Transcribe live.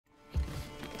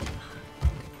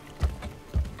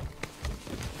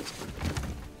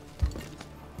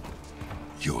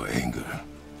Your anger,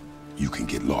 you can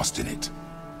get lost in it.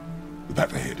 The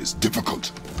path ahead is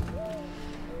difficult.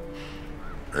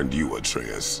 And you,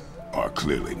 Atreus, are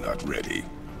clearly not ready.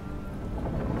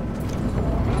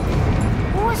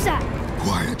 What was that?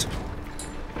 Quiet.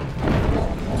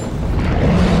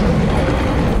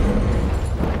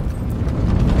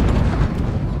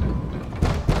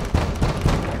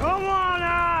 Come on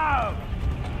out!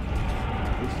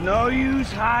 It's no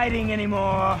use hiding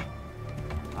anymore.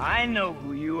 I know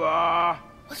who you are.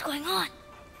 What's going on?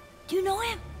 Do you know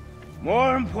him?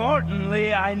 More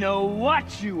importantly, I know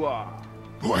what you are.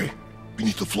 Boy,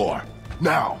 beneath the floor.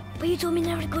 Now! But you told me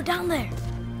never to go down there.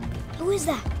 Who is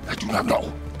that? I do not know.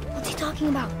 What's he talking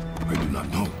about? I do not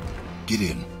know. Get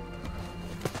in.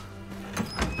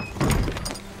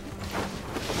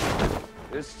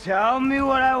 Just tell me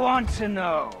what I want to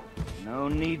know. No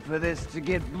need for this to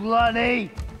get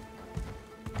bloody.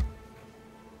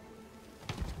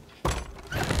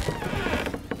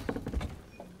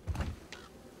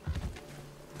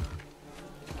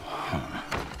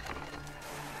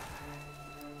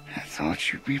 I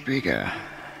thought you'd be bigger.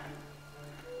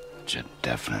 But you're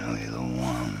definitely the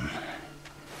one.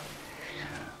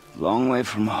 Long way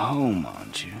from home,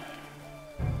 aren't you?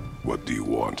 What do you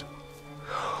want?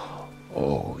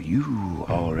 Oh, you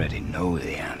already know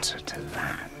the answer to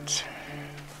that.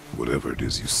 Whatever it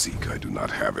is you seek, I do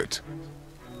not have it.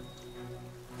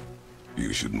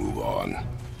 You should move on.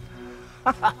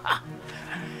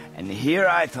 And here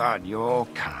I thought your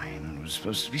kind was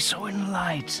supposed to be so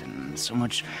enlightened, so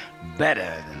much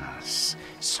better than us,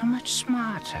 so much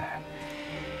smarter.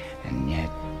 And yet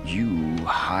you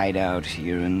hide out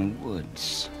here in the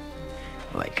woods,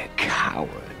 like a coward.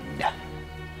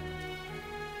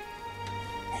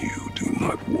 You do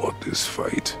not want this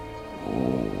fight.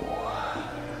 Oh,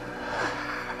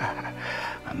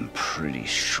 I'm pretty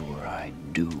sure I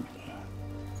do.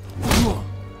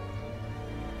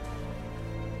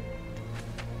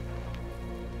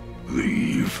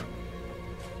 Leave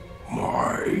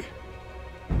my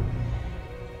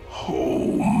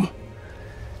home.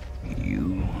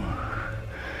 You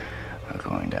are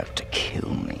going to have to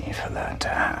kill me for that to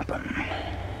happen.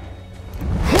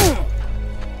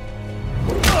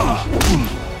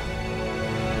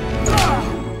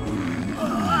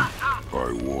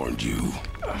 I warned you.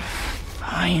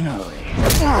 Finally.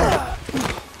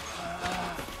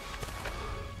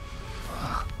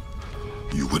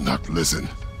 You would not listen.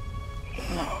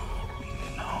 No.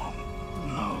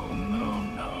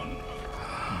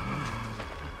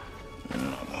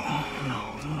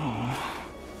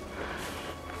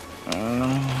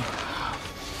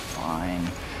 Fine.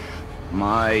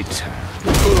 My turn.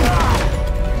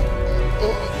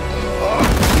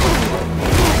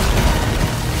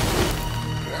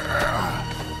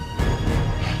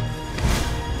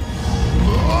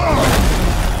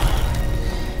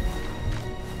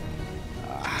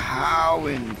 How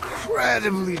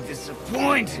incredibly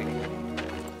disappointing.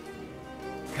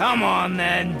 Come on,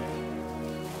 then.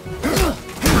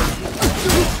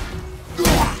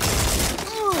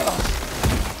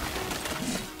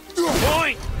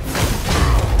 Point!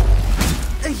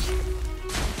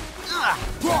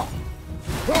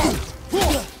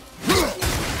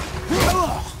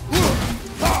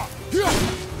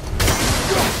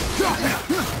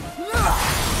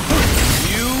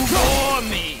 You bore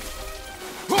me.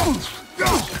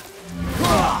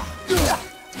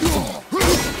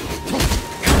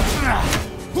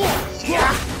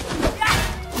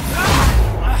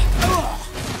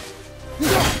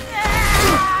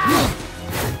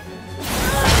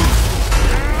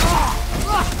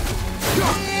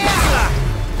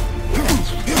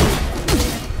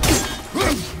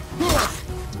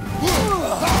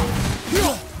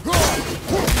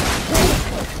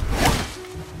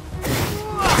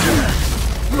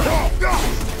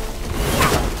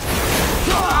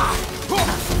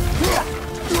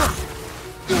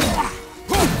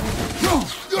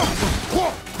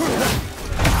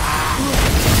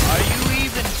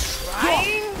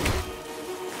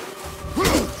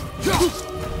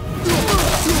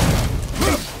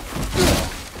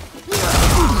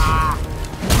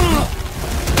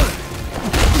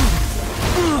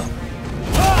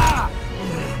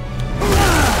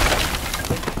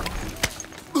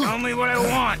 Tell me what I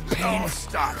want. Pain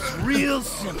stops real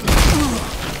simple.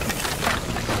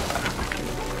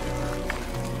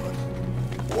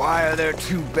 Why are there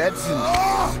two beds in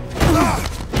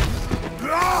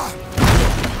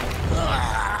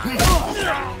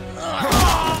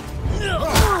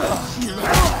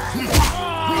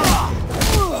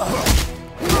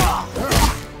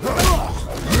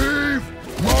Leave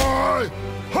my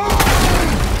home!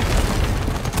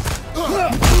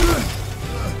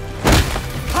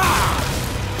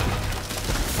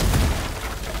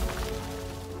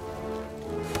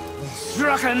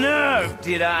 struck a nerve,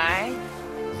 did I?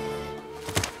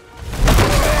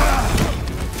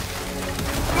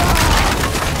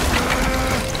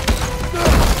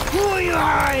 Who are you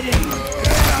hiding?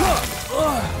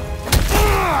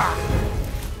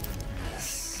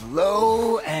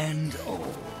 Slow and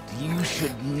old. You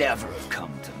should never have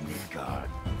come to Midgard.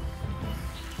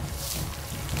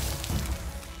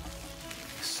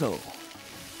 So,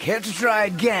 care to try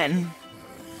again?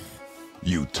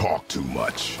 You talk too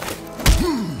much.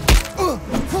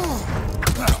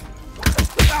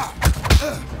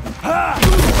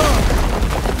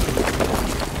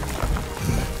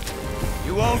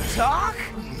 You won't talk?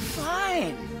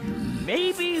 Fine.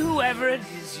 Maybe whoever it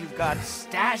is you've got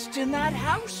stashed in that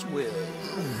house will.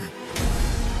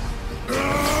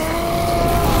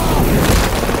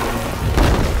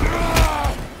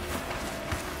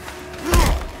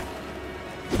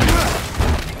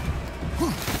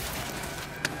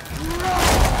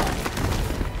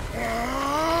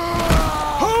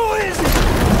 Who is it?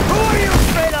 Who are you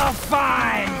afraid I'll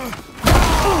find?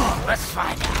 Let's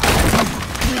find out.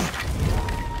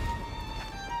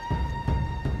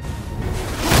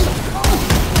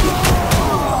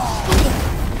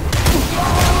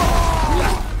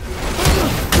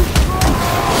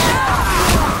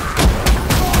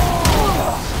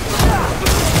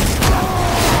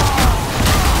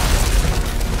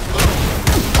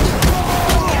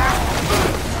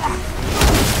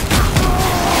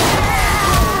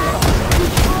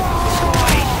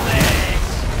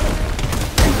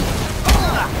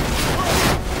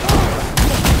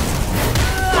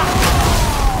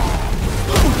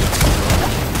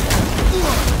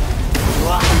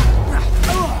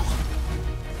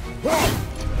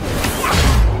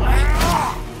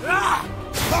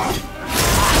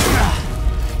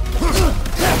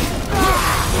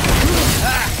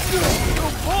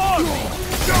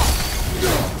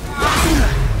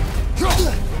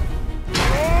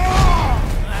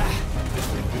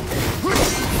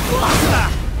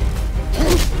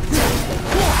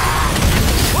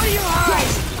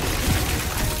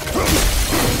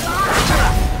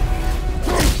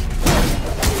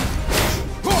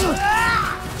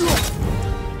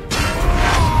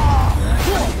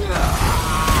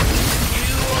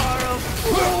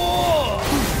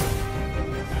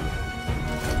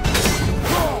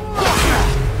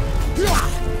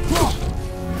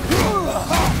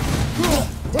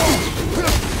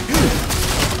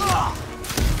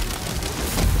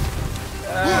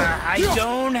 I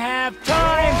don't have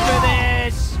time for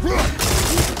this!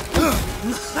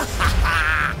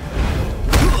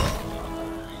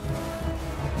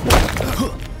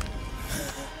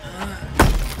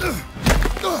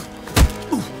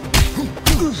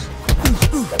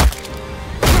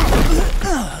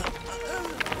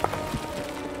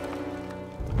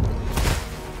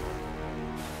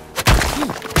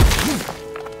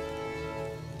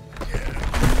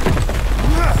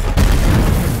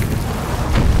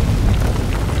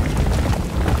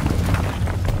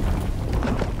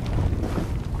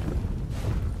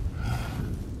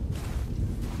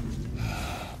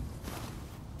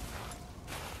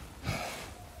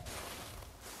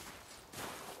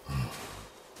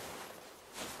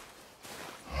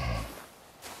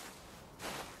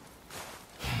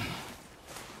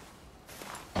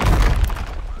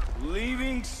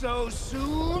 Leaving so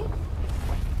soon?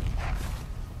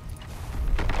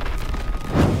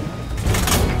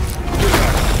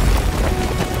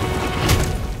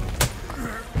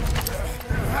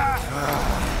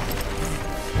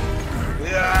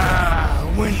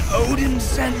 When Odin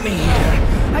sent me here,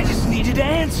 I just needed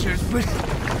answers, but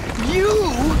you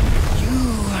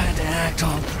had to act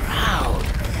all proud.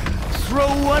 Throw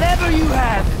whatever you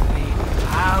have at me.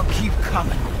 I'll keep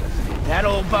coming. That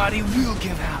old body will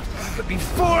give out. But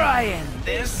before I end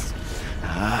this,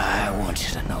 I want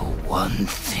you to know one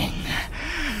thing.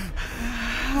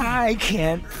 I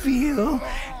can't feel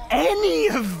any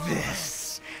of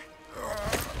this.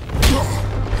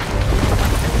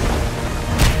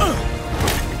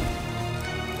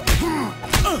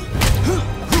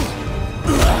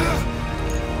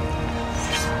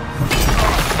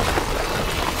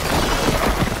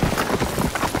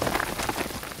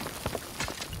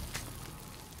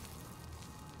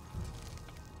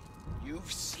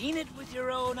 You've seen it with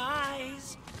your own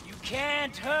eyes. You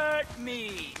can't hurt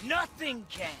me. Nothing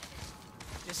can.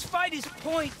 This fight is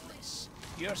pointless.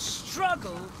 Your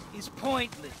struggle is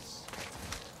pointless.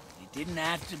 It didn't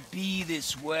have to be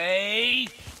this way.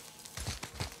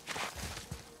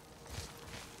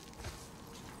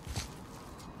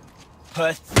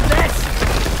 Pathetic!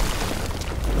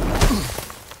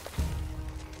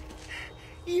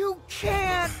 You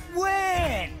can't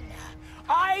win!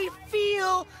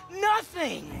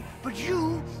 nothing. But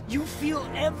you feel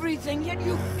everything, yet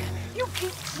you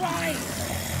keep trying.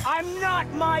 I'm not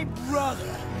my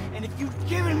brother. And if you'd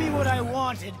given me what I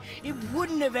wanted, it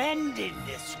wouldn't have ended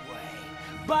this way.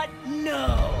 But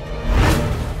no.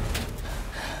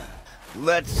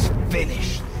 Let's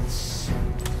finish this.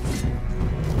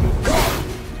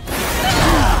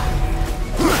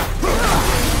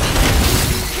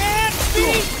 Can't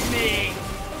beat me!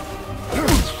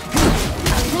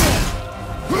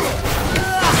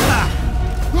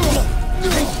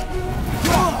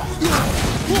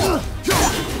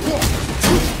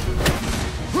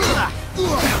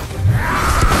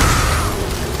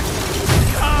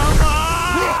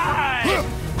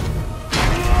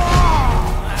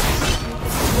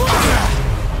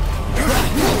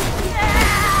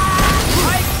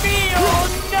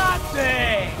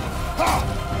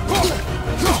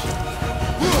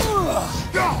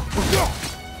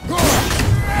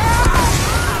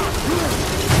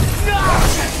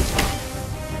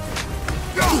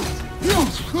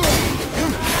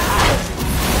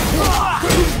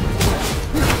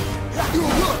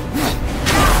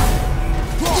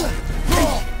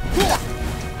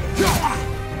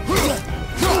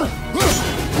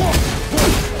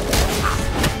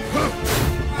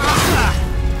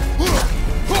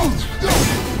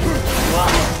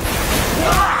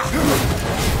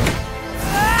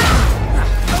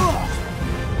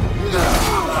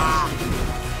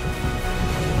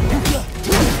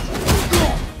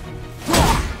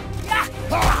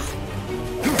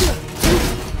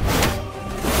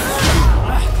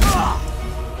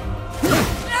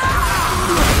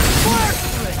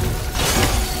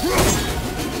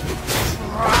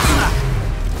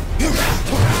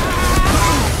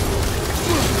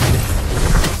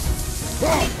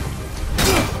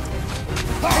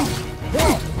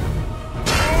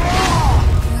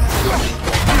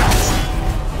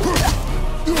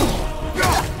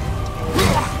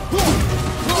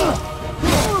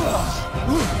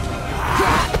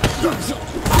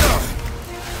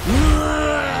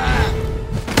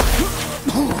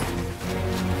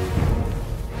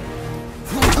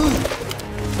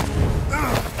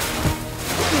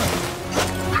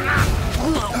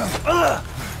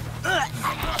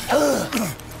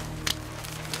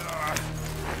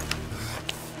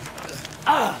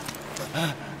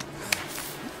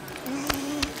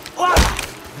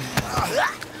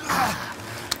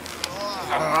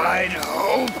 I'd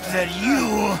hope that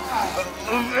you,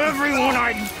 of everyone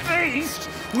I'd faced,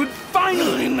 would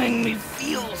finally make me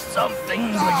feel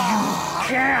something, but you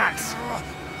can't.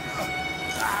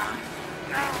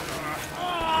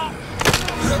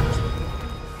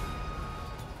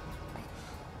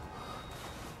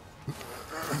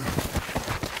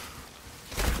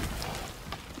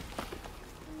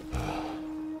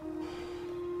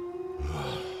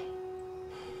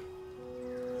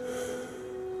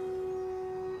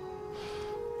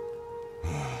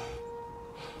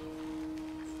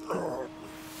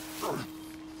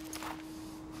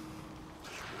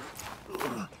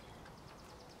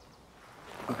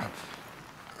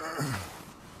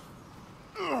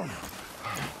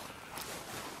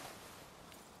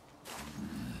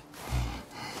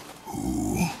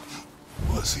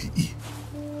 Was he?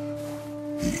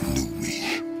 He knew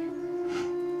me.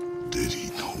 Did he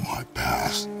know my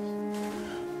past?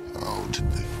 How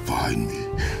did they find me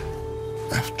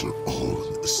after all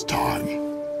this time?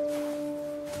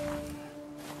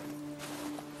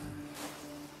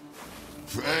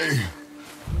 Faye,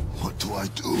 what do I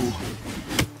do?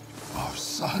 Our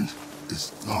son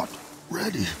is not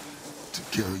ready to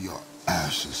carry your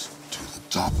ashes to the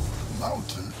top of the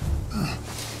mountain.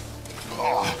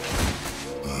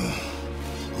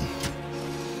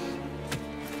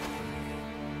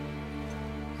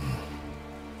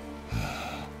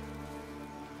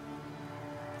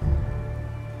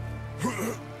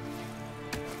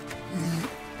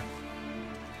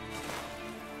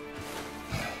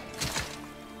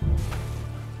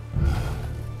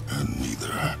 And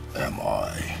neither am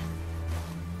I.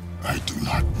 I do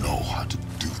not know how to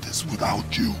do this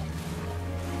without you.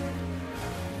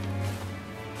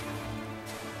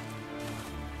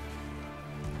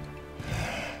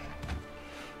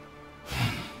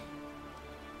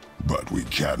 But we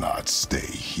cannot stay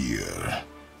here.